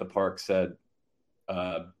someone at the park said,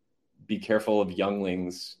 be careful of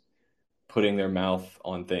younglings putting their mouth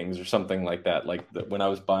on things or something like that. Like when I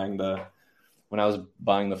was buying the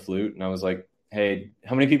flute and I was like, hey,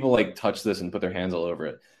 how many people like touch this and put their hands all over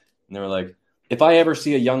it? And they were like, if I ever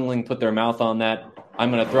see a youngling put their mouth on that, I'm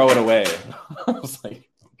going to throw it away. I was like,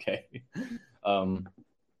 okay.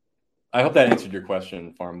 I hope that answered your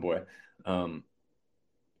question, Farm Boy. And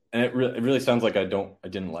it really sounds like I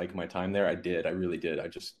didn't like my time there. I did. I really did.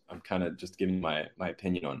 I'm kind of just giving my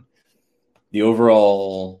opinion on the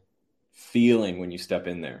overall feeling when you step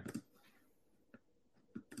in there.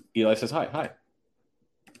 Eli says, hi.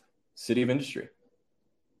 City of Industry.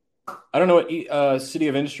 I don't know what City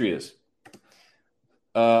of Industry is.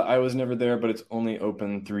 I was never there, but it's only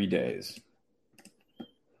open 3 days.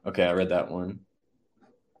 Okay, I read that one.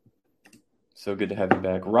 So good to have you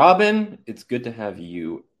back. Robin, it's good to have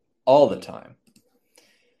you all the time.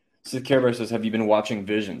 Sid Care Bear says, have you been watching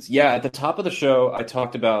Visions? Yeah, at the top of the show, I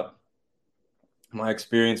talked about my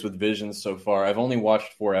experience with Visions so far. I've only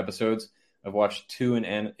watched 4 episodes. I've watched 2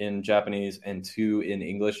 in Japanese and 2 in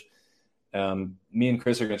English. Me and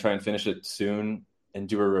Chris are going to try and finish it soon and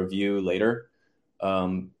do a review later.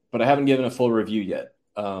 But I haven't given a full review yet.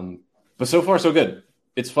 But so far, so good.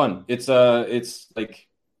 It's fun. It's like,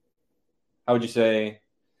 how would you say,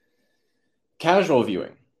 casual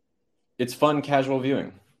viewing. It's fun, casual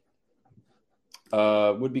viewing.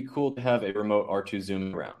 Would be cool to have a remote R2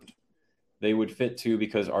 zoom around. They would fit too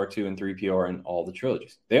because R2 and 3PO are in all the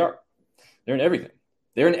trilogies. They are. They're in everything.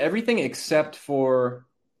 They're in everything except for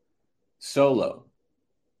Solo,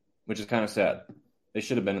 which is kind of sad. They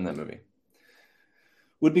should have been in that movie.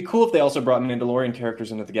 Would be cool if they also brought Mandalorian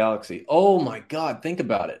characters into the galaxy. Oh my God, think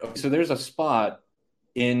about it. Okay, so there's a spot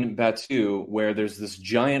in Batuu where there's this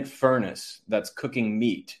giant furnace that's cooking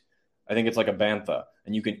meat. I think it's like a bantha,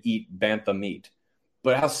 and you can eat bantha meat.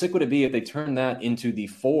 But how sick would it be if they turned that into the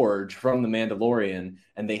forge from the Mandalorian,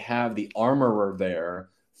 and they have the armorer there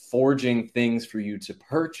forging things for you to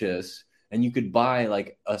purchase, and you could buy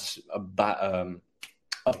like a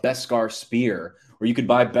Beskar spear, or you could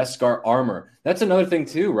buy Beskar armor. That's another thing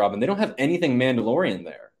too, Robin. They don't have anything Mandalorian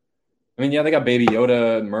there. I mean, yeah, they got Baby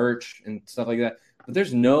Yoda merch and stuff like that, but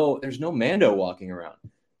there's no Mando walking around.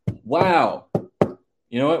 Wow.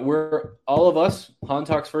 You know what? We're all of us, Han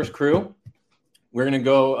Talk's first crew. We're gonna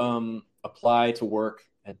go apply to work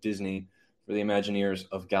at Disney for the Imagineers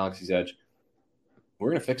of Galaxy's Edge. We're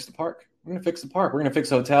gonna fix the park. We're gonna fix the park. We're gonna fix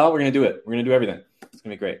the hotel. We're gonna do it. We're gonna do everything. It's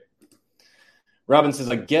gonna be great. Robin says,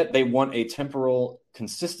 I get they want a temporal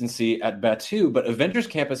consistency at Batuu, but Avengers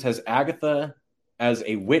Campus has Agatha as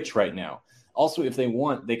a witch right now. Also, if they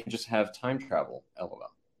want, they can just have time travel.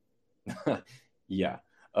 LOL. Yeah.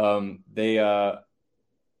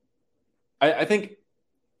 I think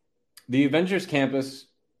the Avengers Campus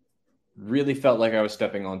really felt like I was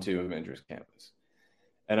stepping onto Avengers Campus.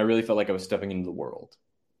 And I really felt like I was stepping into the world.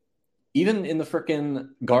 Even in the frickin'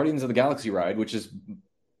 Guardians of the Galaxy ride, which is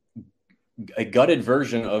a gutted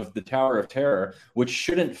version of the Tower of Terror, which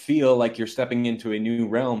shouldn't feel like you're stepping into a new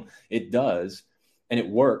realm. It does, and it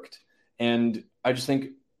worked. And I just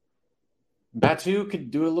think Batuu could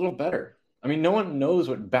do a little better. I mean, no one knows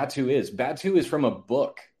what Batuu is. Batuu is from a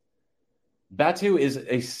book. Batuu is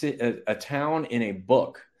a town in a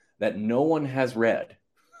book that no one has read.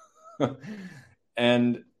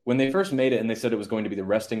 And when they first made it and they said it was going to be the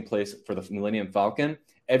resting place for the Millennium Falcon,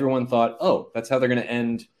 everyone thought, oh, that's how they're going to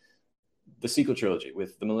end the sequel trilogy,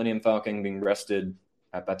 with the Millennium Falcon being rested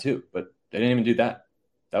at Batuu. But they didn't even do that.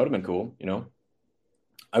 That would have been cool, you know?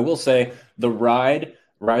 I will say the ride,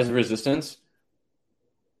 Rise of Resistance,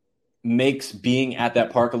 makes being at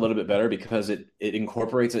that park a little bit better because it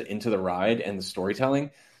incorporates it into the ride and the storytelling.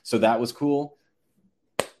 So that was cool.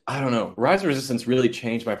 I don't know. Rise of Resistance really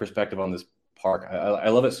changed my perspective on this park. I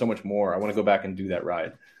love it so much more. I want to go back and do that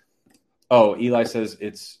ride. Oh, Eli says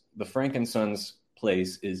it's the Frankensons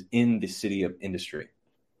place is in the City of Industry.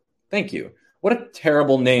 Thank you. What a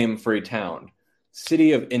terrible name for a town.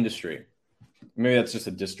 City of Industry. Maybe that's just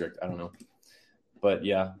a district. I don't know. But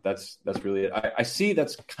yeah, that's really it. I see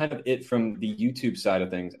that's kind of it from the YouTube side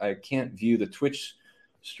of things. I can't view the Twitch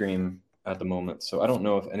stream at the moment, so I don't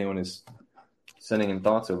know if anyone is sending in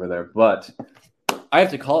thoughts over there. But I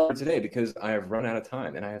have to call it for today because I have run out of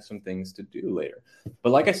time and I have some things to do later.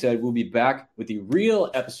 But like I said, we'll be back with the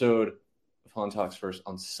real episode of Han Talks First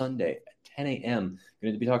on Sunday at 10 a.m. We're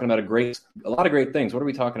going to be talking about a lot of great things. What are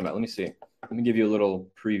we talking about? Let me see. Let me give you a little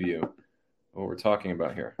preview of what we're talking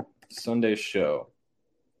about here. Sunday's show.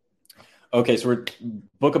 Okay, so we're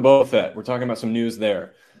Book of Boba Fett. We're talking about some news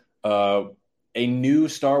there. A new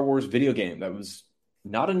Star Wars video game that was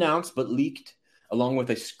not announced but leaked, along with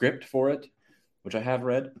a script for it, which I have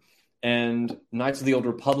read. And Knights of the Old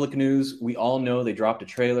Republic news. We all know they dropped a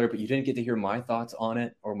trailer, but you didn't get to hear my thoughts on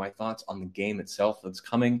it or my thoughts on the game itself that's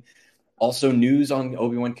coming. Also, news on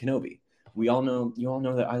Obi-Wan Kenobi. You all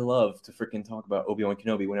know that I love to freaking talk about Obi-Wan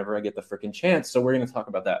Kenobi whenever I get the freaking chance, so we're going to talk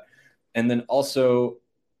about that. And then also,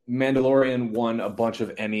 Mandalorian won a bunch of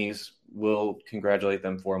Emmys. We'll congratulate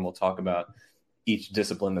them for them. We'll talk about each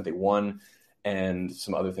discipline that they won and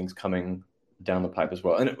some other things coming down the pipe as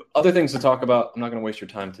well. And other things to talk about. I'm not going to waste your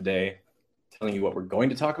time today telling you what we're going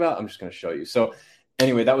to talk about. I'm just going to show you. So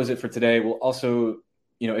anyway, that was it for today. We'll also,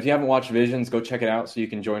 if you haven't watched Visions, go check it out so you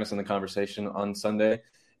can join us in the conversation on Sunday.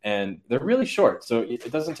 And they're really short, so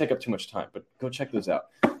it doesn't take up too much time, but go check those out.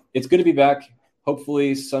 It's good to be back.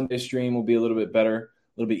 Hopefully Sunday stream will be a little bit better,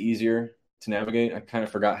 a little bit easier to navigate. I kind of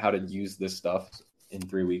forgot how to use this stuff in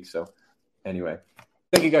 3 weeks. So anyway,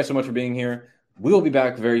 thank you guys so much for being here. We will be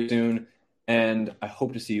back very soon, and I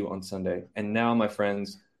hope to see you on Sunday. And now, my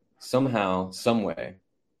friends, somehow, some way,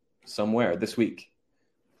 somewhere this week,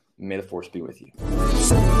 may the Force be with you.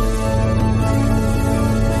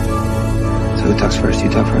 So who talks first? You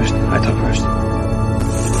talk first? I talk first.